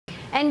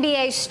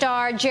NBA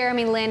star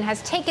Jeremy Lin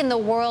has taken the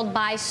world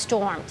by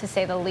storm, to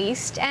say the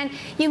least. And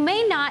you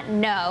may not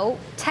know,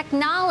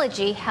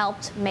 technology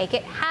helped make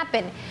it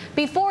happen.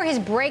 Before his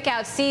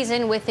breakout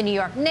season with the New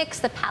York Knicks,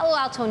 the Palo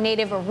Alto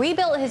native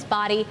rebuilt his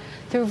body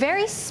through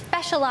very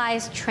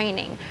specialized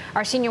training.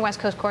 Our senior West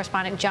Coast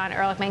correspondent John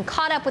Erlichman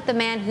caught up with the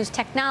man whose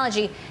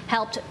technology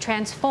helped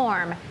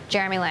transform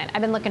Jeremy Lin.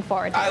 I've been looking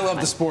forward to this. I love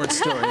the sports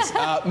stories.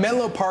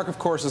 Menlo Park, of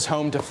course, is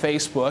home to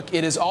Facebook.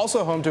 It is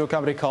also home to a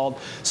company called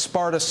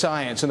Sparta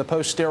Science. In the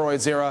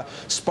post-steroids era,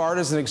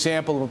 Sparta is an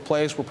example of a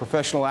place where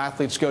professional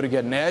athletes go to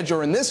get an edge,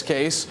 or in this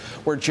case,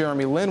 where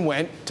Jeremy Lin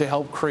went to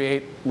help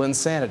create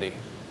Linsanity.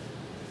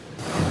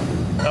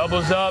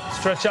 Elbows up,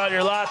 stretch out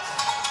your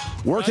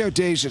lats. Workout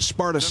days at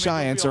Sparta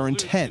Science are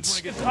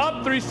intense.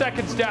 Up, 3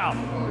 seconds down.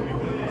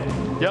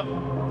 Yep.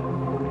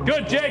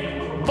 Good,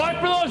 Jake. Fight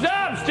for those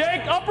abs,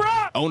 Jake. Up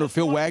rock. Owner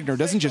Phil Wagner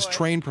doesn't just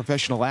train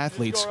professional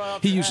athletes.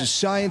 He uses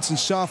science and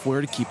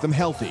software to keep them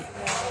healthy.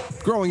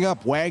 Growing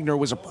up, Wagner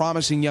was a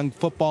promising young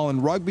football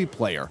and rugby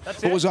player,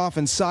 but was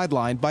often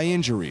sidelined by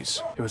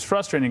injuries. It was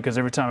frustrating because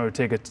every time I would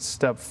take a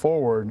step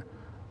forward,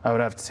 I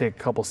would have to take a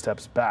couple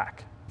steps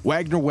back.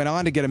 Wagner went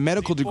on to get a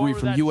medical degree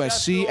from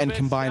USC and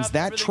combines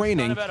that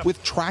training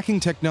with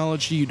tracking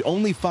technology you'd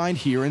only find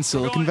here in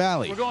Silicon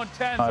Valley.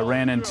 I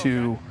ran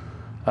into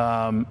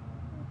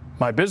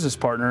my business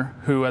partner,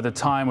 who at the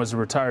time was a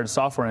retired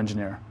software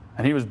engineer,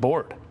 and he was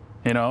bored,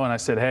 and I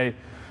said, hey,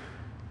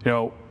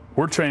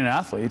 we're training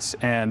athletes,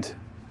 and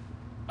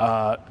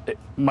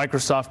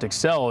Microsoft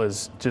Excel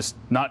is just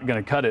not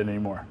going to cut it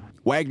anymore.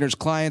 Wagner's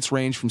clients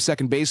range from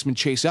second baseman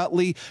Chase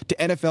Utley to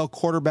NFL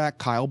quarterback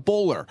Kyle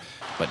Bowler,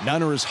 but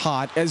none are as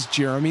hot as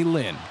Jeremy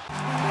Lin.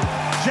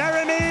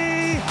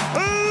 Jeremy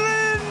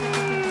Lin!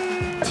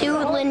 Too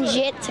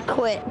legit to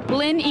quit.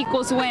 Lin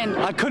equals win.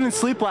 I couldn't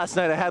sleep last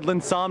night. I had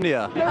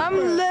linsomnia. I'm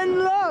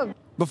Lin Love.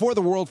 Before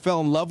the world fell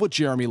in love with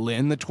Jeremy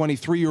Lin, the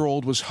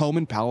 23-year-old was home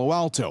in Palo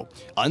Alto,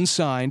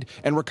 unsigned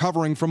and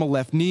recovering from a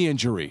left knee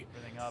injury.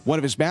 One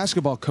of his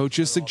basketball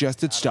coaches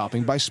suggested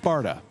stopping by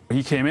Sparta.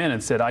 He came in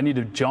and said, I need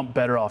to jump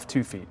better off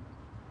 2 feet,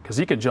 because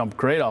he could jump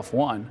great off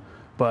 1,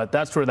 but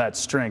that's where that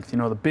strength,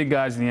 the big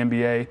guys in the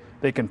NBA,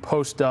 they can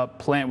post up,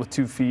 plant with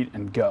 2 feet,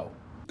 and go.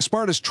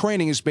 Sparta's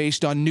training is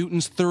based on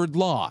Newton's third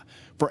law.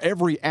 For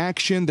every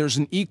action, there's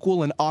an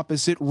equal and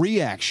opposite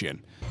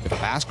reaction. If a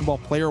basketball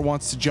player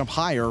wants to jump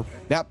higher,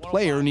 that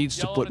player needs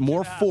to put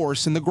more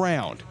force in the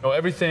ground.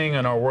 Everything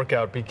in our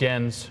workout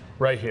begins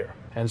right here.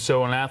 And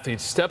so when an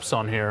athlete steps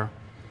on here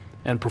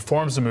and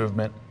performs a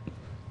movement,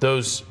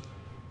 those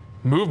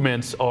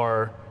movements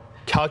are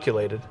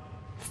calculated,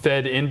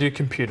 fed into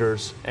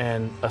computers,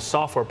 and a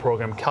software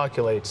program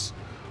calculates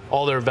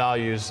all their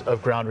values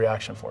of ground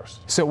reaction force.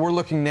 So we're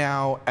looking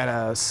now at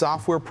a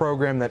software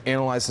program that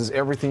analyzes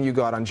everything you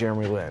got on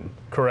Jeremy Lin.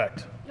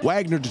 Correct.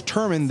 Wagner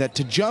determined that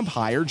to jump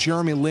higher,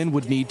 Jeremy Lin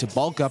would need to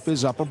bulk up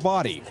his upper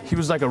body. He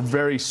was like a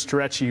very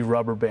stretchy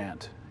rubber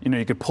band.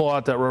 You could pull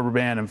out that rubber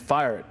band and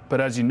fire it.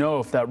 But as you know,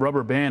 if that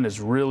rubber band is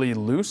really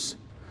loose,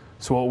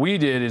 so what we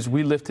did is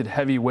we lifted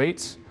heavy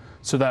weights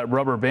so that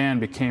rubber band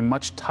became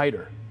much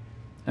tighter.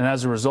 And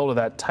as a result of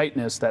that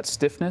tightness, that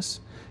stiffness,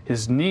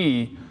 his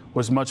knee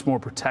was much more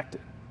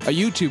protected. A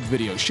YouTube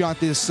video shot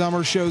this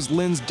summer shows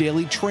Lin's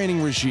daily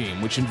training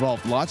regime, which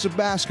involved lots of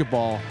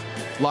basketball,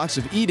 lots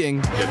of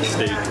eating,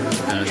 steak,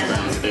 hash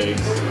browns,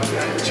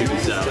 eggs, chicken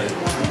salad,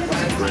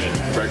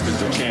 bread,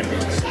 breakfast of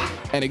champions,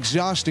 and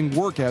exhausting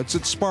workouts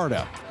at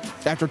Sparta.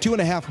 After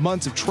 2.5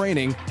 months of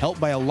training, helped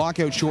by a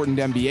lockout-shortened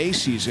NBA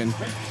season,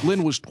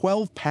 Lin was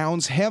 12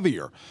 pounds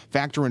heavier.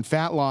 Factor in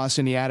fat loss,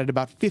 and he added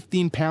about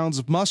 15 pounds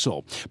of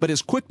muscle. But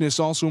his quickness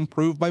also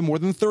improved by more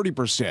than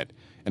 30%.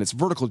 And its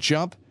vertical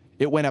jump,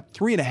 it went up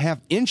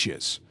 3.5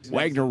 inches.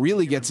 Wagner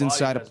really gets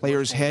inside a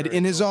player's head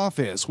in his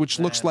office, which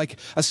looks like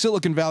a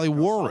Silicon Valley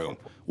war room.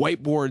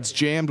 Whiteboards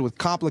jammed with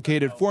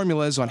complicated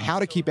formulas on how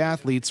to keep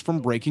athletes from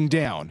breaking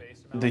down.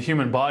 The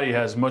human body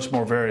has much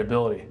more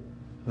variability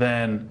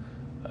than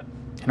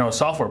a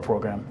software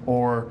program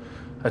or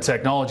a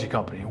technology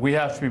company. We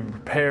have to be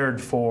prepared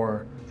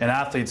for an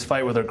athlete's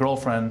fight with their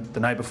girlfriend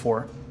the night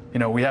before.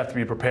 We have to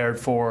be prepared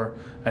for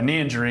a knee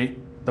injury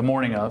the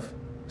morning of.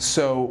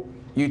 So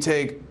you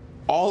take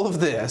all of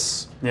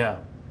this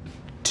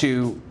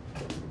to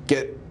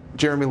get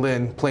Jeremy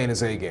Lin playing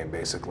his A game,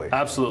 basically.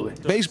 Absolutely.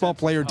 Baseball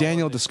player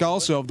Daniel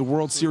DESCALSO of the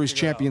World Series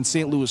champion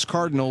St. Louis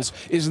Cardinals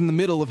is in the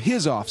middle of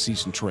his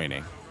off-season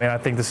training. And I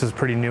think this is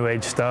pretty new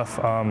age stuff.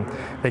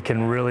 They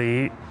can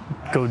really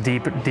go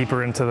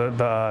deeper into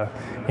the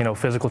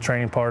physical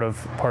training part of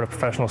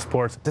professional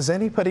sports. Does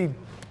anybody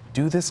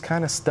do this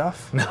kind of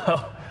stuff?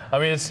 No. I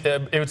mean,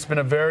 it's been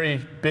a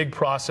very big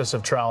process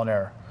of trial and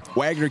error.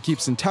 Wagner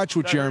keeps in touch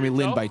with Jeremy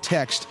Lin by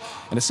text,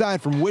 and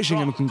aside from wishing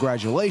him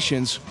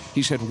congratulations,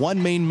 he's had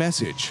one main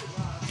message: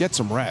 get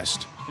some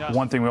rest.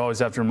 One thing we always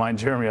have to remind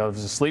Jeremy of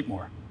is to sleep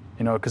more,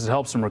 because it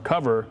helps him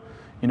recover,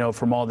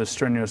 from all this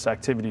strenuous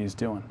activity he's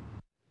doing.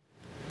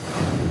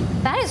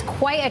 That is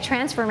quite a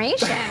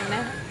transformation.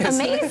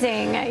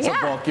 Amazing. It's a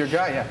bulkier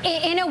guy,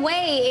 In a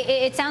way,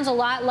 it sounds a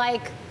lot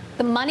like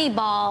the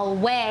Moneyball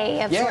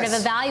way of sort of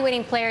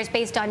evaluating players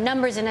based on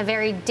numbers in a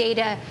very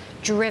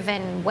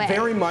data-driven way.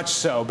 Very much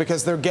so,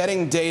 because they're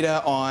getting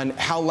data on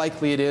how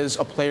likely it is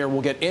a player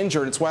will get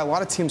injured. It's why a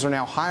lot of teams are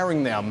now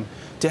hiring them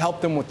to help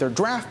them with their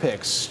draft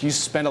picks. You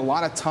spend a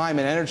lot of time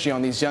and energy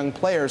on these young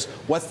players.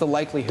 What's the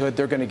likelihood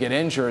they're going to get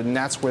injured? And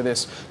that's where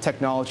this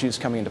technology is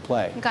coming into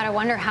play. You've got to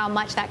wonder how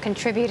much that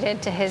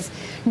contributed to his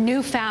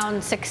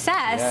newfound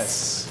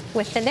success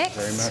with the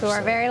Knicks, who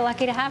are very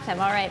lucky to have him.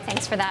 All right,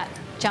 thanks for that,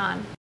 John.